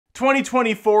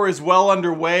2024 is well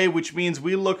underway, which means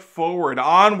we look forward,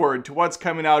 onward to what's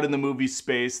coming out in the movie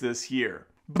space this year.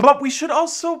 But we should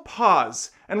also pause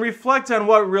and reflect on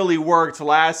what really worked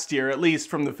last year, at least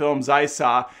from the films I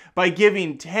saw, by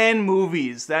giving 10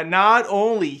 movies that not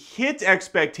only hit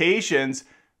expectations,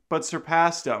 but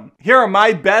surpassed them. Here are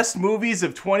my best movies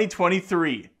of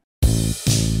 2023.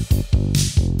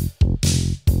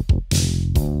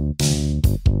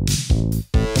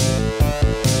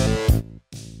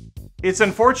 It's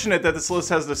unfortunate that this list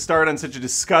has to start on such a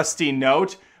disgusting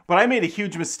note, but I made a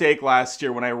huge mistake last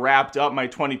year when I wrapped up my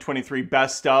 2023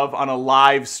 best of on a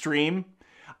live stream.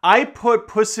 I put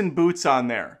Puss in Boots on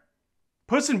there.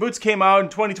 Puss in Boots came out in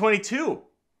 2022.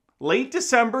 Late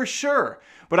December, sure,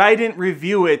 but I didn't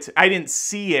review it. I didn't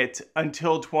see it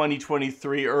until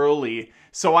 2023 early,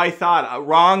 so I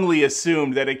wrongly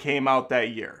assumed that it came out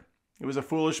that year. It was a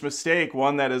foolish mistake,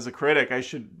 one that as a critic I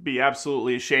should be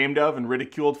absolutely ashamed of and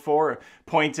ridiculed for,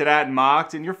 pointed at and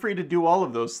mocked, and you're free to do all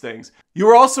of those things. You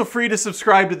are also free to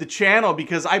subscribe to the channel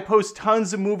because I post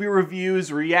tons of movie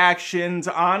reviews, reactions,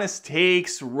 honest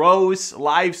takes, roasts,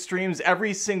 live streams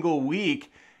every single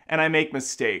week, and I make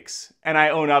mistakes, and I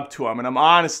own up to them, and I'm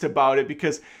honest about it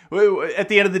because at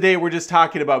the end of the day, we're just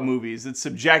talking about movies. It's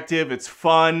subjective, it's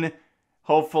fun,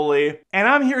 hopefully. And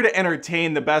I'm here to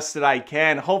entertain the best that I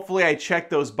can. Hopefully I check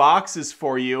those boxes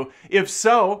for you. If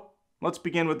so, let's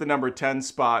begin with the number 10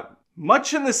 spot.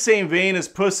 Much in the same vein as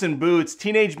Puss in Boots,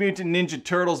 Teenage Mutant Ninja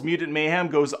Turtles Mutant Mayhem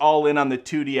goes all in on the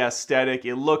 2D aesthetic.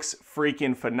 It looks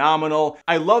freaking phenomenal.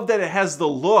 I love that it has the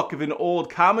look of an old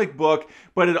comic book,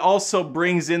 but it also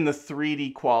brings in the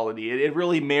 3D quality. It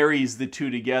really marries the two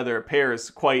together. It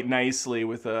pairs quite nicely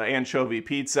with anchovy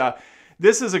pizza.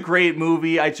 This is a great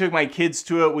movie. I took my kids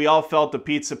to it. We all felt the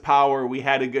pizza power. We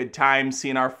had a good time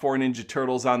seeing our 4 Ninja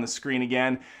Turtles on the screen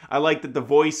again. I like that the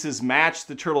voices match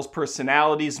the Turtles'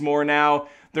 personalities more now.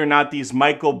 They're not these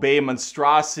Michael Bay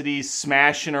monstrosities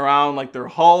smashing around like they're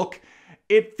Hulk.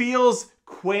 It feels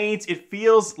quaint. It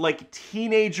feels like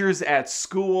teenagers at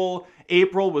school.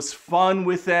 April was fun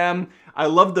with them. I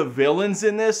love the villains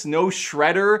in this. No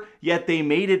Shredder, yet they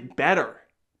made it better.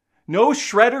 No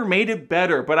Shredder made it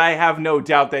better, but I have no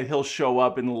doubt that he'll show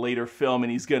up in the later film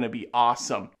and he's gonna be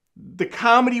awesome. The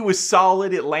comedy was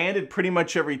solid. It landed pretty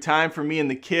much every time for me and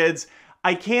the kids.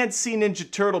 I can't see Ninja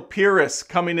Turtle purists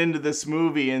coming into this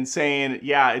movie and saying,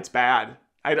 yeah, it's bad.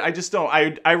 I just don't.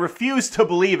 I refuse to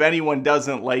believe anyone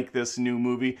doesn't like this new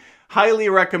movie. Highly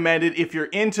recommend it if you're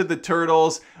into the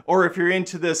Turtles or if you're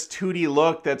into this 2D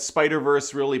look that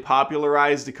Spider-Verse really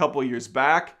popularized a couple years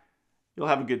back. You'll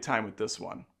have a good time with this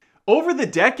one. Over the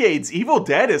decades, Evil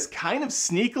Dead has kind of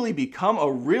sneakily become a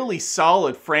really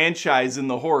solid franchise in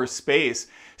the horror space,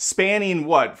 spanning,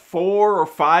 what, 4 or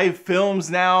 5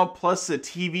 films now, plus a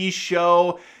TV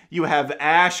show. You have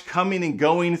Ash coming and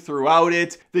going throughout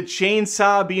it, the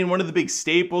chainsaw being one of the big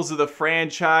staples of the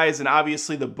franchise, and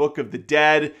obviously the Book of the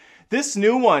Dead. This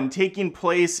new one taking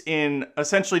place in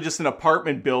essentially just an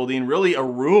apartment building, really a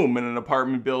room in an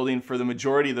apartment building for the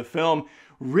majority of the film,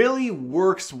 really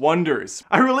works wonders.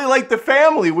 I really like the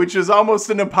family, which is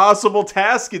almost an impossible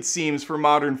task, it seems, for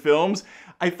modern films.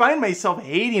 I find myself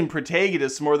hating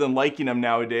protagonists more than liking them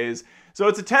nowadays. So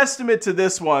it's a testament to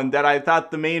this one that I thought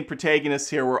the main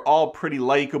protagonists here were all pretty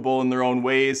likable in their own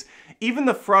ways. Even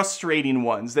the frustrating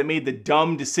ones that made the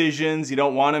dumb decisions you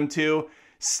don't want them to.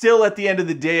 Still, at the end of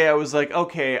the day, I was like,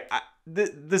 okay,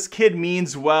 this kid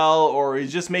means well, or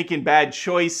he's just making bad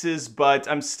choices, but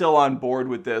I'm still on board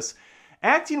with this.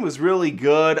 Acting was really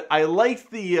good. I liked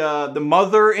the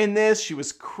mother in this. She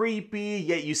was creepy,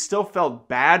 yet you still felt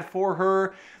bad for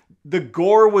her. The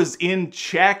gore was in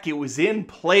check. It was in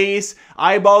place.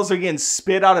 Eyeballs are getting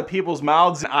spit out of people's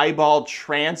mouths. An eyeball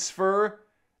transfer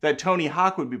that Tony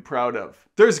Hawk would be proud of.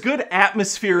 There's good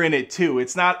atmosphere in it too.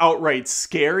 It's not outright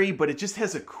scary, but it just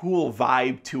has a cool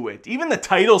vibe to it. Even the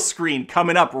title screen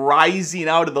coming up, rising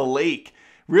out of the lake,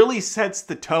 really sets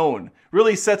the tone,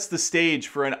 really sets the stage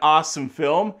for an awesome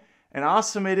film, and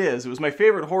awesome it is. It was my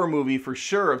favorite horror movie for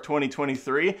sure of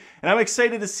 2023, and I'm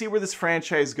excited to see where this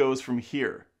franchise goes from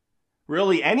here.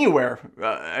 Really anywhere.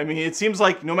 I mean, it seems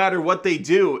like no matter what they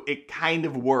do, it kind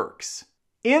of works.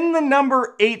 In the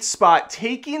number 8 spot,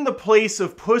 taking the place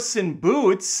of Puss in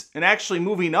Boots, and actually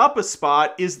moving up a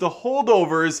spot, is The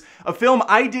Holdovers, a film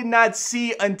I did not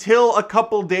see until a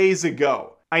couple days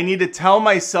ago. I need to tell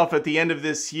myself at the end of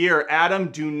this year, Adam,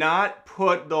 do not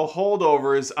put The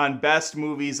Holdovers on best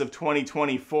movies of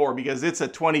 2024 because it's a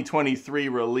 2023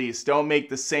 release. Don't make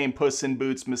the same Puss in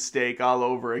Boots mistake all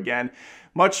over again.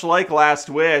 Much like Last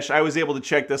Wish, I was able to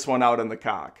check this one out on the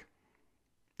cock.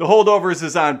 The Holdovers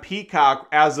is on Peacock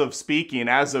as of speaking,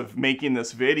 as of making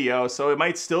this video, so it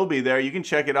might still be there. You can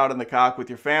check it out on the cock with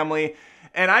your family.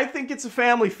 And I think it's a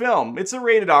family film. It's a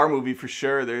rated R movie for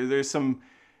sure. There's some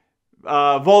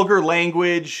vulgar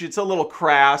language. It's a little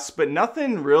crass, but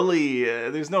nothing really,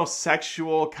 there's no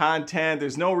sexual content.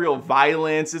 There's no real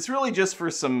violence. It's really just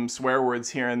for some swear words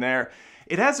here and there.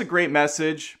 It has a great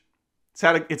message.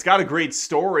 It's got a great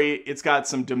story. It's got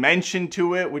some dimension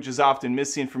to it, which is often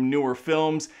missing from newer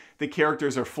films. The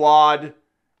characters are flawed,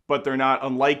 but they're not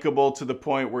unlikable to the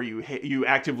point where you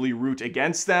actively root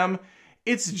against them.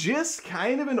 It's just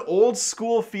kind of an old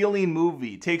school feeling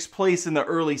movie. It takes place in the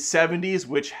early 70s,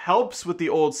 which helps with the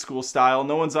old school style.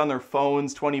 No one's on their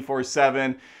phones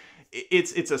 24/7.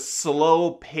 It's a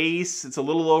slow pace. It's a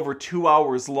little over 2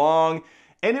 hours long.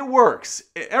 And it works.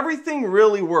 Everything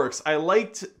really works. I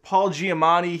liked Paul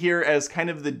Giamatti here as kind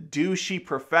of the douchey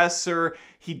professor.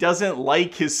 He doesn't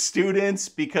like his students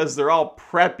because they're all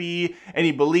preppy, and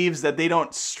he believes that they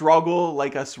don't struggle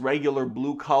like us regular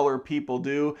blue-collar people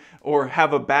do, or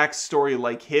have a backstory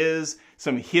like his,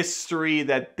 some history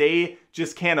that they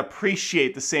just can't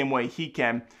appreciate the same way he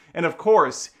can. And of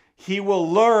course, he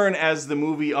will learn as the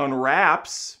movie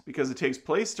unwraps, because it takes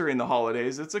place during the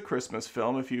holidays. It's a Christmas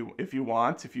film if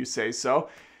you say so.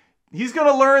 He's going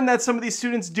to learn that some of these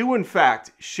students do, in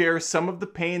fact, share some of the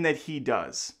pain that he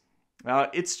does.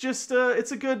 It's just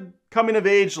it's a good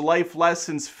coming-of-age life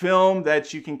lessons film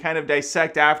that you can kind of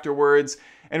dissect afterwards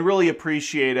and really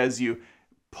appreciate as you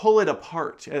pull it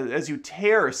apart, as you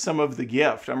tear some of the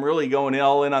gift. I'm really going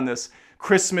all in on this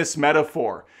Christmas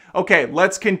metaphor. Okay,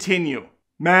 let's continue.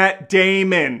 Matt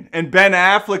Damon and Ben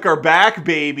Affleck are back,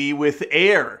 baby, with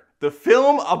Air, the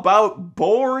film about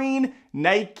boring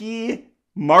Nike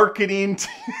marketing.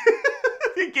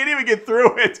 You can't even get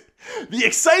through it. The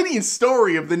exciting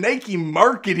story of the Nike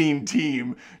marketing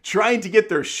team trying to get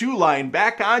their shoe line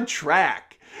back on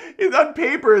track. On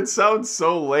paper, it sounds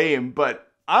so lame,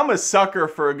 but I'm a sucker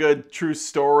for a good true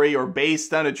story or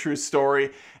based on a true story,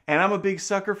 and I'm a big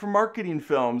sucker for marketing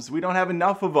films. We don't have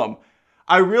enough of them.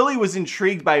 I really was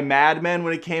intrigued by Mad Men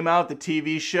when it came out, the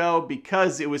TV show,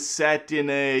 because it was set in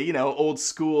a, old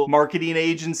school marketing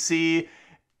agency.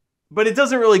 But it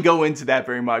doesn't really go into that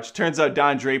very much. Turns out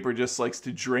Don Draper just likes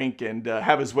to drink and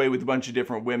have his way with a bunch of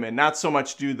different women. Not so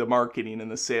much do the marketing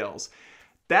and the sales.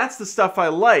 That's the stuff I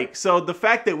like. So the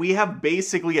fact that we have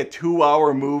basically a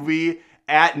 2-hour movie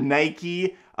at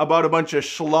Nike about a bunch of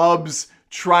schlubs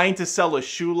trying to sell a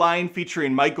shoe line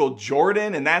featuring Michael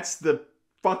Jordan, and that's the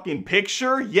fucking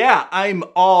picture? Yeah, I'm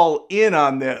all in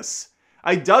on this.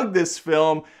 I dug this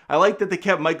film. I like that they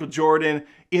kept Michael Jordan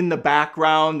in the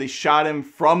background. They shot him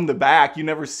from the back. You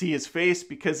never see his face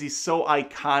because he's so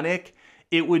iconic.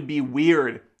 It would be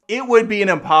weird. It would be an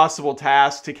impossible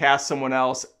task to cast someone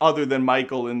else other than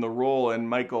Michael in the role. And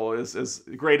Michael is as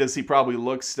great as he probably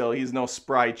looks still. He's no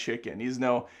spry chicken. He's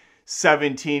no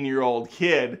 17-year-old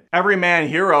kid. Everyman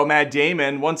hero, Matt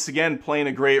Damon, once again playing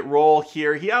a great role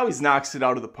here. He always knocks it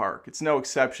out of the park. It's no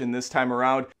exception this time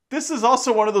around. This is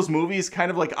also one of those movies,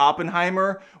 kind of like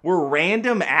Oppenheimer, where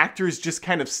random actors just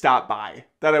kind of stop by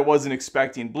that I wasn't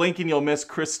expecting. Blink and you'll miss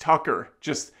Chris Tucker.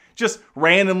 Just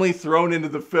randomly thrown into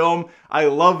the film. I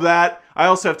love that. I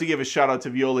also have to give a shout out to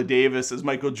Viola Davis as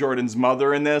Michael Jordan's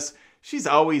mother in this. She's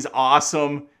always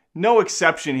awesome. No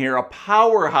exception here, a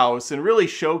powerhouse, and really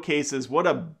showcases what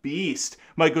a beast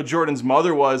Michael Jordan's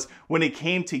mother was when it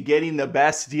came to getting the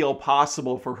best deal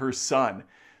possible for her son.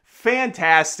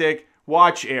 Fantastic.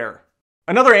 Watch Air.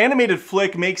 Another animated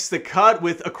flick makes the cut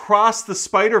with Across the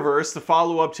Spider-Verse, the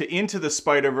follow-up to Into the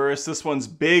Spider-Verse. This one's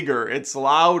bigger, it's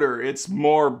louder, it's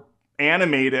more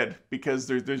animated because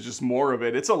there's just more of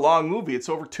it. It's a long movie. It's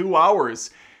over 2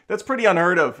 hours. That's pretty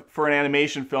unheard of for an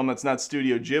animation film that's not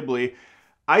Studio Ghibli.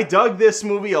 I dug this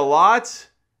movie a lot.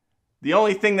 The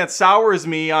only thing that sours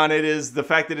me on it is the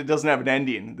fact that it doesn't have an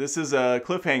ending. This is a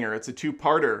cliffhanger. It's a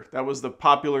two-parter. That was the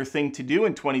popular thing to do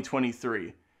in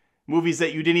 2023. Movies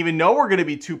that you didn't even know were going to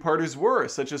be two-parters were,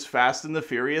 such as Fast and the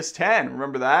Furious 10.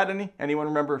 Remember that? Anyone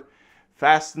remember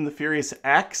Fast and the Furious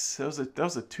X? That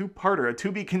was a two-parter, a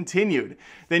to be continued.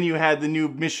 Then you had the new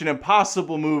Mission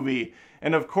Impossible movie.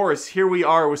 And of course, here we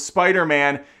are with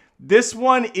Spider-Man. This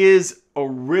one is a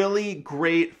really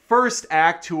great first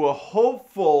act to a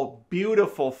hopeful,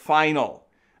 beautiful final.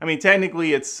 I mean,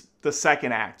 technically it's the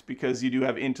second act because you do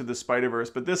have Into the Spider-Verse,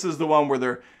 but this is the one where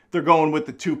they're going with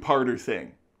the two-parter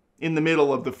thing in the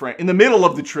middle of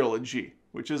the trilogy,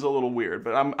 which is a little weird,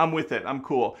 but I'm with it. I'm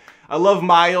cool. I love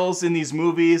Miles in these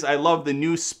movies. I love the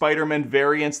new Spider-Man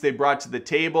variants they brought to the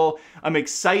table. I'm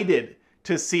excited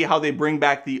to see how they bring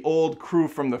back the old crew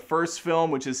from the first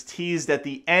film, which is teased at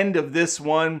the end of this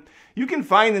one. You can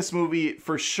find this movie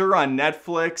for sure on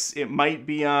Netflix. It might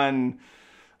be on,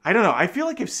 I don't know. I feel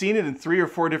like I've seen it in 3 or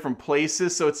 4 different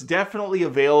places, so it's definitely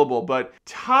available. But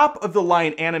top of the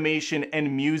line animation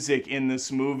and music in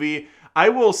this movie. I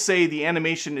will say the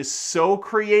animation is so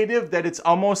creative that it's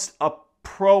almost a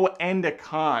pro and a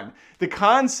con. The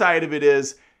con side of it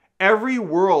is every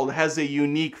world has a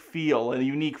unique feel and a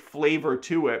unique flavor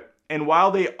to it. And while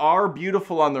they are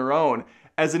beautiful on their own,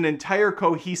 as an entire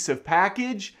cohesive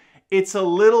package, it's a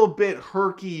little bit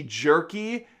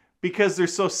herky-jerky because they're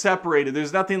so separated.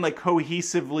 There's nothing like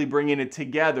cohesively bringing it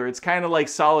together. It's kind of like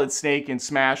Solid Snake and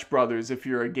Smash Brothers if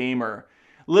you're a gamer.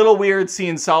 Little weird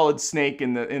seeing Solid Snake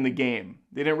in the game.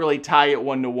 They didn't really tie it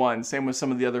one-to-one. Same with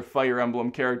some of the other Fire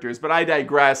Emblem characters. But I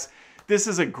digress. This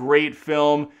is a great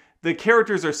film. The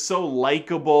characters are so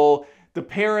likable. The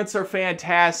parents are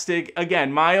fantastic.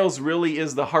 Again, Miles really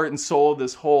is the heart and soul of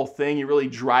this whole thing. He really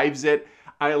drives it.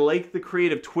 I like the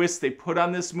creative twist they put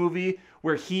on this movie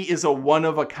where he is a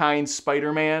one-of-a-kind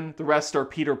Spider-Man. The rest are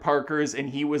Peter Parkers, and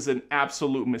he was an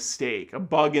absolute mistake. A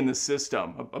bug in the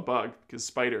system. A bug, because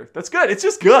Spider. That's good. It's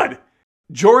just good.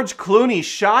 George Clooney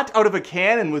shot out of a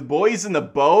cannon with Boys in the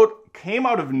Boat. Came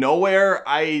out of nowhere.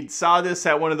 I saw this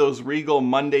at one of those Regal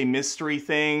Monday mystery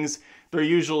things. They're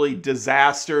usually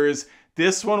disasters.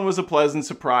 This one was a pleasant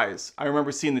surprise. I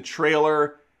remember seeing the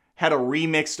trailer. Had a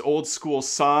remixed old school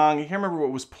song. I can't remember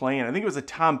what was playing. I think it was a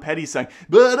Tom Petty song.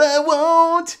 But I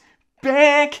won't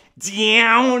back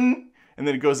down. And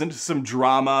then it goes into some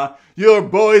drama. Your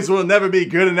boys will never be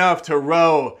good enough to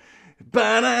row.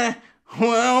 But I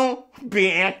won't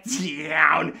back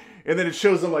down. And then it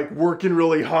shows them like working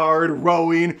really hard,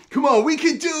 rowing. Come on, we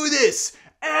can do this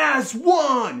as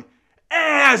one.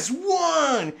 As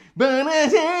one. But I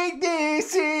take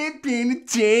this and been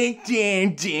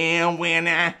take down when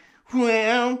I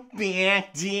won't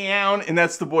back down. And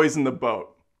that's the Boys in the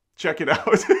Boat. Check it out.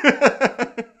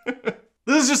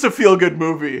 This is just a feel-good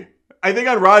movie. I think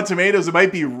on Rotten Tomatoes it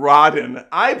might be rotten.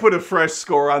 I put a fresh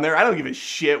score on there. I don't give a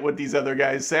shit what these other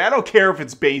guys say. I don't care if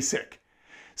it's basic.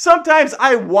 Sometimes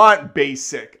I want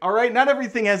basic, all right? Not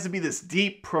everything has to be this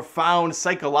deep, profound,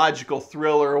 psychological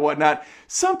thriller or whatnot.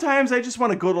 Sometimes I just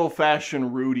want a good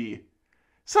old-fashioned Rudy.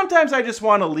 Sometimes I just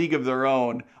want a League of Their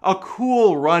Own, a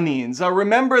Cool Runnings, a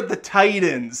Remember the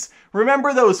Titans.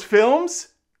 Remember those films?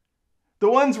 The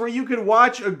ones where you could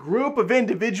watch a group of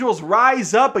individuals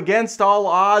rise up against all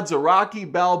odds, a Rocky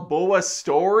Balboa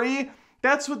story?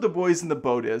 That's what The Boys in the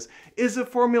Boat is. Is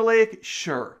it formulaic?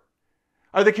 Sure.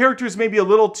 Are the characters maybe a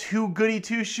little too goody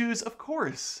two-shoes? Of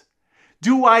course.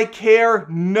 Do I care?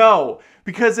 No.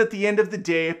 Because at the end of the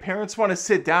day, parents want to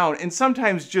sit down and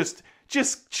sometimes just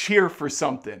cheer for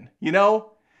something, you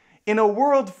know? In a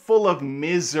world full of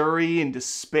misery and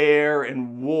despair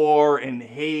and war and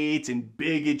hate and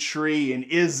bigotry and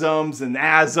isms and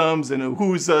asms and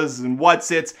whoozas and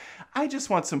whatsits, I just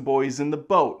want some boys in the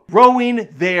boat, rowing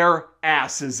their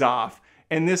asses off.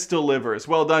 And this delivers.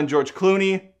 Well done, George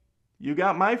Clooney. You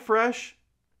got my fresh.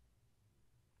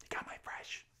 You got my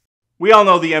fresh. We all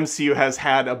know the MCU has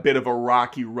had a bit of a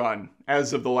rocky run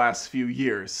as of the last few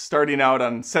years, starting out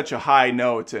on such a high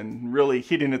note and really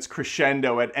hitting its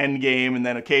crescendo at Endgame and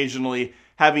then occasionally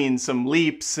having some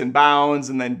leaps and bounds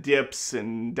and then dips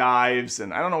and dives.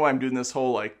 And I don't know why I'm doing this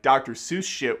whole like Dr. Seuss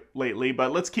shit lately,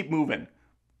 but let's keep moving.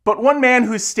 But one man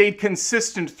who's stayed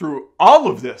consistent through all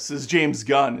of this is James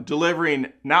Gunn,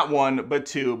 delivering not one, but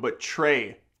two, but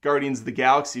Trey, Guardians of the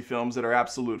Galaxy films that are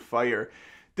absolute fire.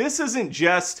 This isn't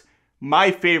just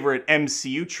my favorite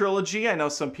MCU trilogy. I know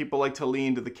some people like to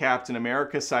lean to the Captain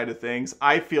America side of things.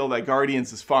 I feel that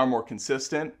Guardians is far more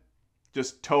consistent.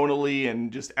 Just tonally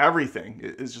and just everything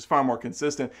is just far more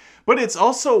consistent. But it's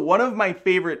also one of my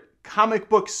favorite comic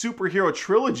book superhero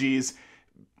trilogies.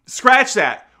 Scratch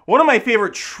that. One of my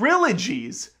favorite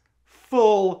trilogies,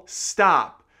 full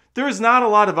stop. There's not a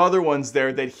lot of other ones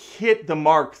there that hit the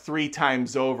mark 3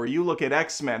 times over. You look at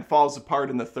X-Men, falls apart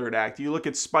in the 3rd act. You look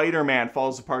at Spider-Man,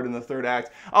 falls apart in the 3rd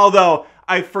act. Although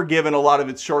I've forgiven a lot of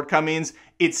its shortcomings,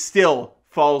 it still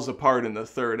falls apart in the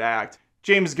 3rd act.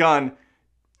 James Gunn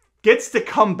gets to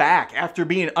come back after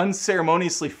being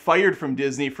unceremoniously fired from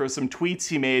Disney for some tweets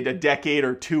he made a decade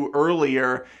or 2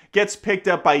 earlier, gets picked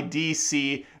up by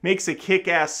DC, makes a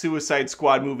kick-ass Suicide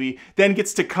Squad movie, then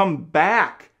gets to come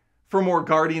back for more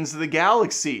Guardians of the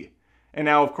Galaxy. And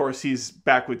now, of course, he's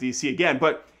back with DC again.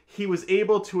 But he was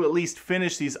able to at least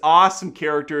finish these awesome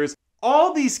characters.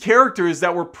 All these characters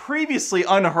that were previously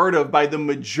unheard of by the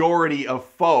majority of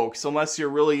folks, unless you're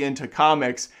really into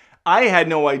comics. I had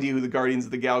no idea who the Guardians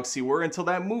of the Galaxy were until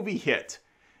that movie hit.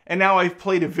 And now I've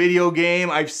played a video game,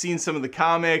 I've seen some of the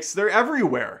comics, they're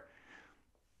everywhere.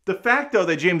 The fact, though,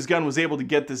 that James Gunn was able to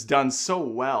get this done so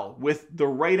well, with the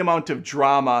right amount of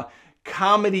drama,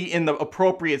 comedy in the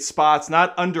appropriate spots,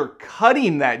 not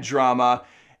undercutting that drama,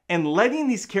 and letting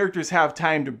these characters have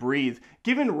time to breathe,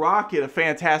 giving Rocket a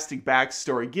fantastic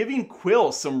backstory, giving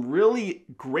Quill some really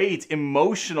great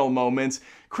emotional moments.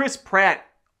 Chris Pratt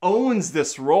owns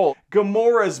this role.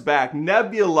 Gamora's back,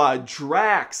 Nebula,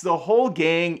 Drax, the whole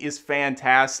gang is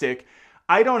fantastic.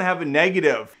 I don't have a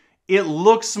negative. It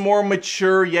looks more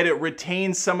mature, yet it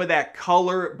retains some of that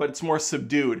color, but it's more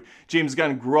subdued. James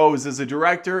Gunn grows as a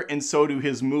director, and so do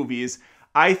his movies.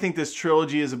 I think this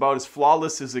trilogy is about as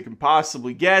flawless as it can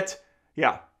possibly get.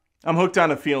 Yeah, I'm hooked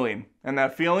on a feeling. And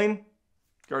that feeling?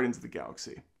 Guardians of the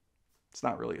Galaxy. It's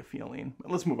not really a feeling,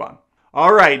 but let's move on.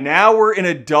 All right, now we're in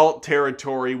adult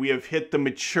territory. We have hit the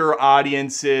mature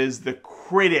audiences, the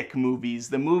critic movies,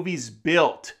 the movies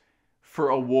built for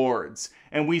awards.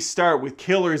 And we start with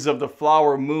Killers of the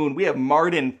Flower Moon. We have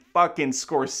Martin fucking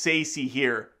Scorsese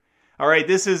here. All right,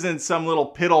 this isn't some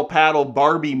little piddle-paddle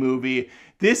Barbie movie.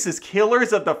 This is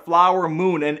Killers of the Flower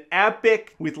Moon, an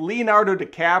epic with Leonardo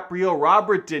DiCaprio,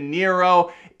 Robert De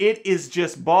Niro. It is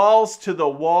just balls to the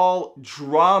wall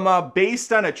drama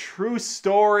based on a true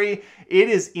story. It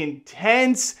is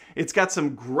intense. It's got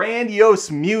some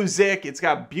grandiose music. It's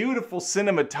got beautiful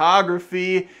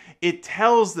cinematography. It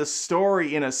tells the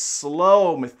story in a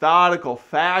slow, methodical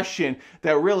fashion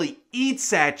that really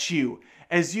eats at you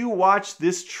as you watch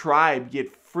this tribe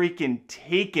get freaking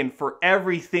taken for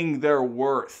everything they're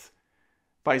worth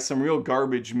by some real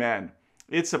garbage men.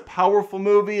 It's a powerful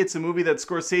movie. It's a movie that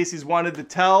Scorsese's wanted to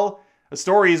tell, a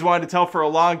story he's wanted to tell for a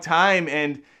long time,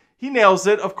 and he nails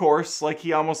it, of course, like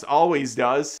he almost always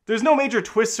does. There's no major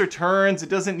twists or turns. It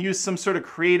doesn't use some sort of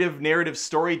creative narrative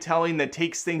storytelling that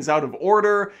takes things out of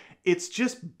order. It's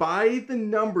just by the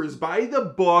numbers, by the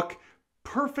book,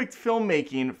 perfect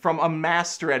filmmaking from a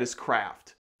master at his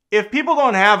craft. If people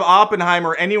don't have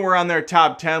Oppenheimer anywhere on their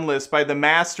top 10 list by the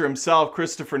master himself,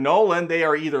 Christopher Nolan, they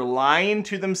are either lying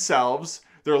to themselves,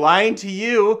 they're lying to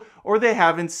you, or they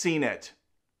haven't seen it.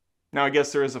 Now, I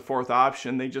guess there is a fourth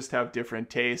option. They just have different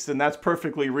tastes, and that's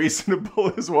perfectly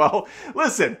reasonable as well.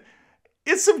 Listen,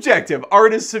 it's subjective.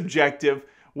 Art is subjective.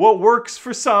 What works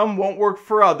for some won't work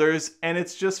for others, and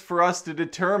it's just for us to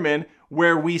determine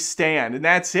where we stand. And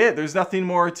that's it. There's nothing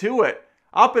more to it.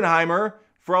 Oppenheimer,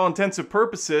 for all intents and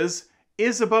purposes,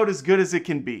 is about as good as it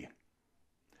can be.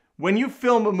 When you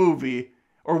film a movie,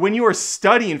 or when you are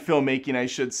studying filmmaking, I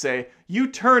should say, you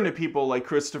turn to people like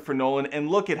Christopher Nolan and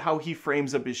look at how he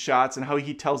frames up his shots and how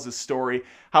he tells his story,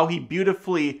 how he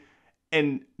beautifully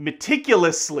and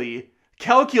meticulously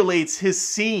calculates his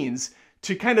scenes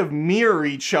to kind of mirror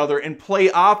each other and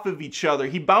play off of each other.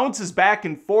 He bounces back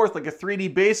and forth like a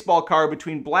 3D baseball card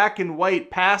between black and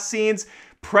white past scenes,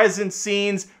 present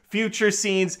scenes, future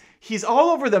scenes. He's all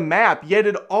over the map, yet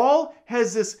it all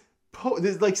has this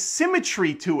like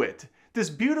symmetry to it. This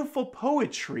beautiful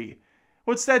poetry.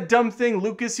 What's that dumb thing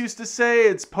Lucas used to say?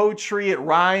 It's poetry, it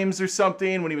rhymes or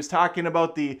something, when he was talking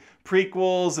about the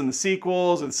prequels and the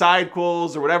sequels and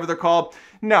sidequels or whatever they're called.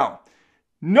 No.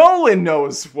 Nolan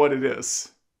knows what it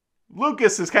is.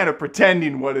 Lucas is kind of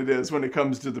pretending what it is when it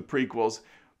comes to the prequels.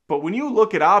 But when you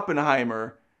look at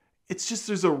Oppenheimer, it's just,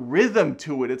 there's a rhythm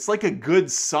to it. It's like a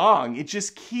good song. It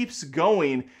just keeps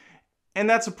going. And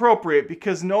that's appropriate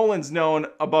because Nolan's known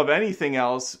above anything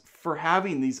else for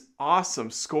having these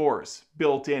awesome scores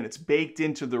built in. It's baked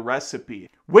into the recipe.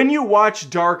 When you watch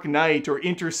Dark Knight or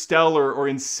Interstellar or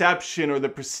Inception or The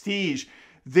Prestige,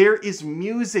 there is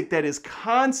music that is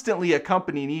constantly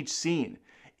accompanying each scene.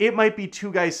 It might be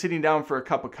two guys sitting down for a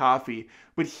cup of coffee,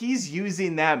 but he's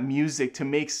using that music to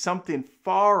make something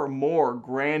far more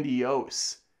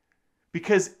grandiose.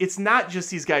 Because it's not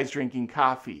just these guys drinking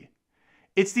coffee.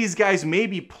 It's these guys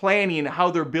maybe planning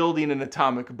how they're building an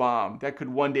atomic bomb that could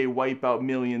one day wipe out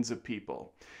millions of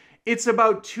people. It's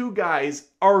about two guys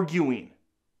arguing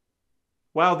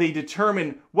while they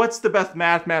determine what's the best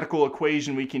mathematical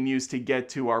equation we can use to get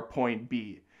to our point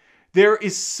B. There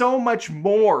is so much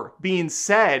more being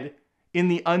said in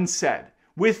the unsaid,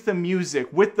 with the music,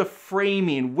 with the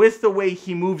framing, with the way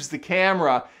he moves the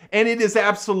camera, and it is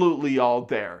absolutely all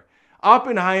there.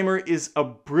 Oppenheimer is a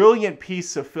brilliant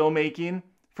piece of filmmaking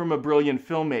from a brilliant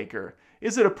filmmaker.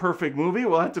 Is it a perfect movie?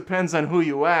 Well, that depends on who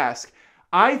you ask.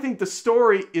 I think the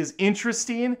story is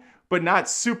interesting, but not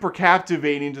super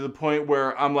captivating to the point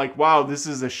where I'm like, wow, this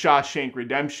is a Shawshank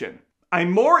Redemption.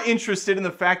 I'm more interested in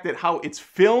the fact that how it's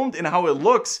filmed and how it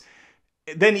looks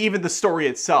than even the story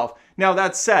itself. Now,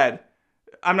 that said,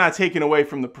 I'm not taking away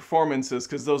from the performances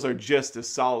because those are just as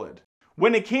solid.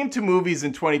 When it came to movies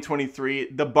in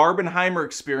 2023, the Barbenheimer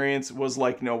experience was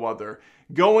like no other.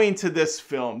 Going to this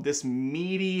film, this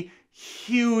meaty,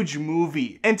 huge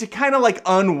movie, and to kind of like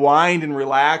unwind and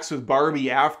relax with Barbie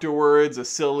afterwards, a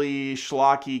silly,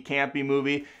 schlocky, campy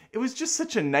movie, it was just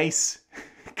such a nice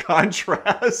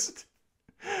contrast.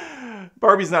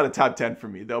 Barbie's not a top 10 for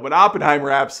me though, but Oppenheimer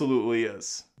absolutely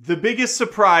is. The biggest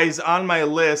surprise on my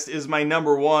list is my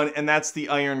number one, and that's The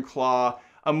Iron Claw,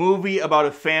 a movie about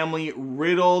a family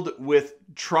riddled with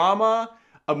trauma,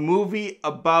 a movie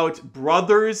about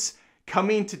brothers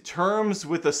coming to terms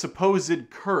with a supposed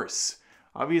curse.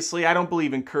 Obviously, I don't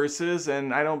believe in curses,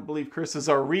 and I don't believe curses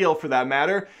are real for that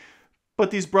matter, but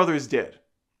these brothers did.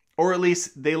 Or at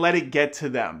least they let it get to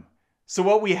them. So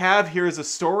what we have here is a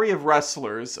story of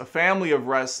wrestlers, a family of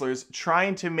wrestlers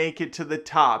trying to make it to the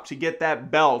top, to get that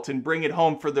belt and bring it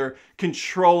home for their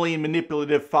controlling,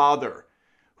 manipulative father,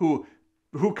 who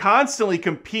constantly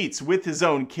competes with his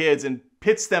own kids and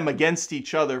pits them against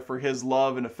each other for his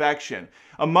love and affection.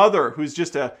 A mother who's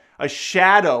just a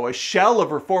shadow, a shell of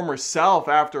her former self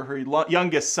after her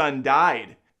youngest son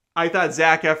died. I thought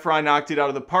Zac Efron knocked it out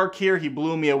of the park here. He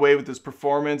blew me away with his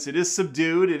performance. It is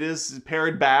subdued, it is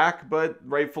pared back, but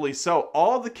rightfully so.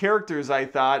 All the characters, I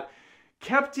thought,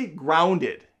 kept it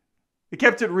grounded. It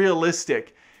kept it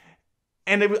realistic.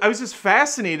 And I was just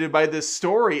fascinated by this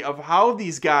story of how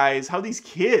these guys, how these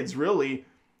kids really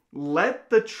let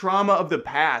the trauma of the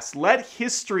past, let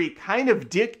history kind of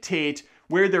dictate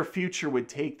where their future would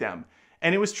take them.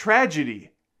 And it was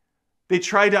tragedy. They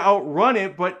try to outrun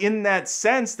it, but in that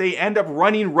sense, they end up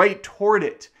running right toward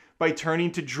it by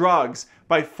turning to drugs,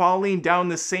 by falling down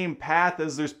the same path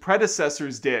as their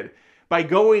predecessors did, by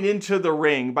going into the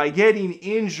ring, by getting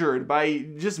injured, by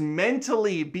just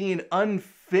mentally being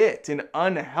unfit and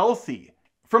unhealthy.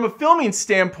 From a filming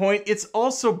standpoint, it's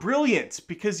also brilliant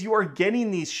because you are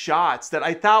getting these shots that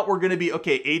I thought were going to be,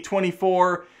 okay,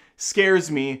 A24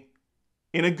 scares me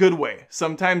in a good way.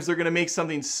 Sometimes they're going to make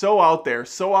something so out there,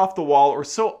 so off the wall, or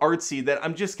so artsy that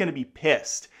I'm just going to be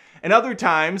pissed. And other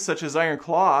times, such as Iron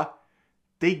Claw,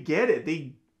 they get it.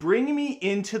 They bring me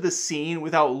into the scene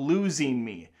without losing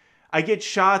me. I get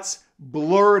shots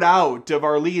blurred out of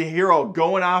our lead hero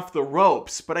going off the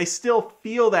ropes, but I still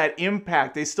feel that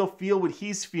impact. I still feel what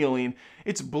he's feeling.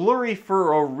 It's blurry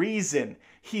for a reason.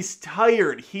 He's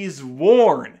tired. He's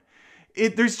worn.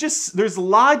 There's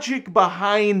logic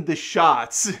behind the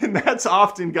shots, and that's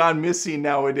often gone missing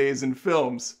nowadays in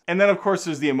films. And then of course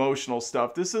there's the emotional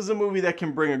stuff. This is a movie that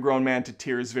can bring a grown man to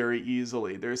tears very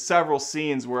easily. There's several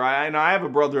scenes where I have a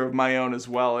brother of my own as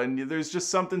well, and there's just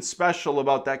something special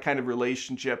about that kind of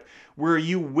relationship where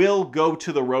you will go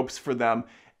to the ropes for them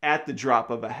at the drop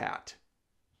of a hat.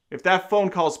 If that phone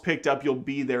call's picked up, you'll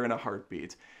be there in a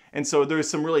heartbeat. And so there's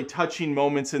some really touching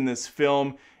moments in this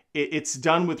film. It's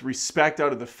done with respect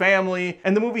out of the family,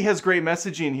 and the movie has great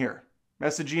messaging here.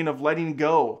 Messaging of letting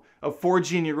go, of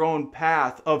forging your own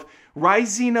path, of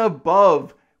rising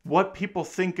above what people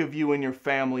think of you and your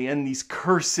family and these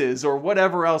curses or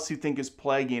whatever else you think is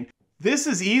plaguing. This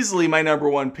is easily my number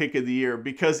one pick of the year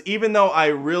because even though I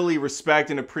really respect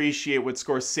and appreciate what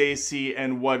Scorsese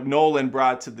and what Nolan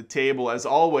brought to the table as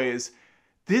always,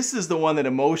 this is the one that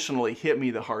emotionally hit me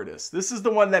the hardest. This is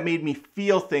the one that made me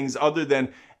feel things other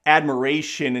than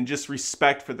admiration and just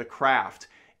respect for the craft.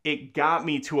 It got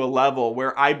me to a level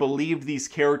where I believed these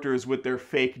characters with their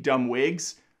fake dumb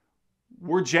wigs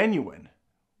were genuine,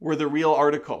 were the real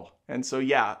article. And so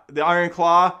yeah, The Iron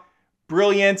Claw,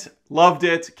 brilliant, loved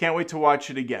it, can't wait to watch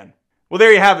it again. Well,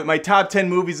 there you have it, my top 10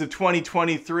 movies of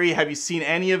 2023. Have you seen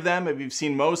any of them? Have you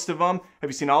seen most of them? Have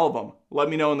you seen all of them? Let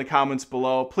me know in the comments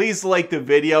below. Please like the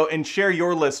video and share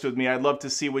your list with me. I'd love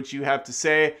to see what you have to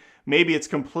say. Maybe it's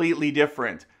completely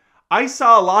different. I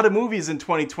saw a lot of movies in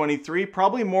 2023,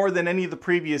 probably more than any of the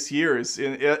previous years,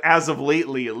 as of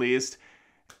lately at least.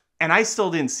 And I still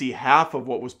didn't see half of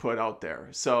what was put out there.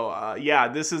 So yeah,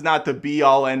 this is not the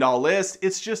be-all end-all list.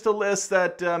 It's just a list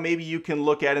that maybe you can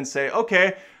look at and say,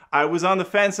 okay, I was on the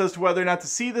fence as to whether or not to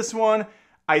see this one.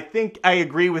 I think I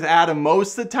agree with Adam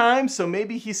most of the time, so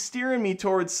maybe he's steering me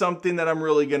towards something that I'm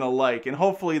really gonna like, and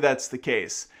hopefully that's the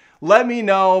case. Let me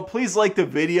know. Please like the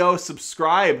video,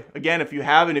 subscribe. Again, if you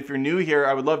haven't, if you're new here,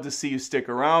 I would love to see you stick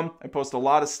around. I post a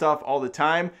lot of stuff all the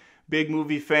time. Big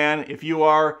movie fan. If you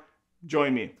are,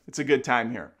 join me. It's a good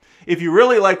time here. If you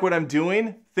really like what I'm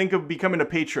doing, think of becoming a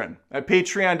patron at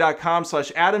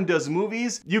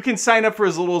patreon.com/AdamDoesMovies. You can sign up for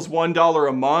as little as $1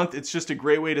 a month. It's just a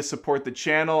great way to support the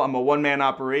channel. I'm a one-man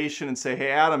operation and say,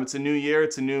 hey, Adam, it's a new year,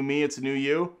 it's a new me, it's a new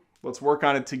you. Let's work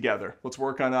on it together. Let's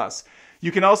work on us.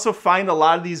 You can also find a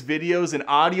lot of these videos in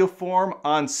audio form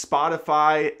on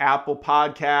Spotify, Apple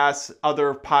Podcasts,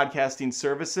 other podcasting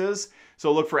services.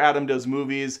 So look for Adam Does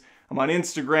Movies. I'm on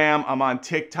Instagram. I'm on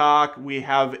TikTok. We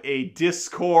have a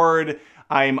Discord.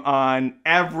 I'm on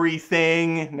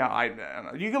everything. Now,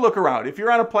 you can look around. If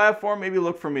you're on a platform, maybe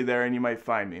look for me there and you might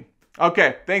find me.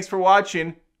 Okay, thanks for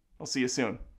watching. I'll see you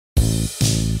soon.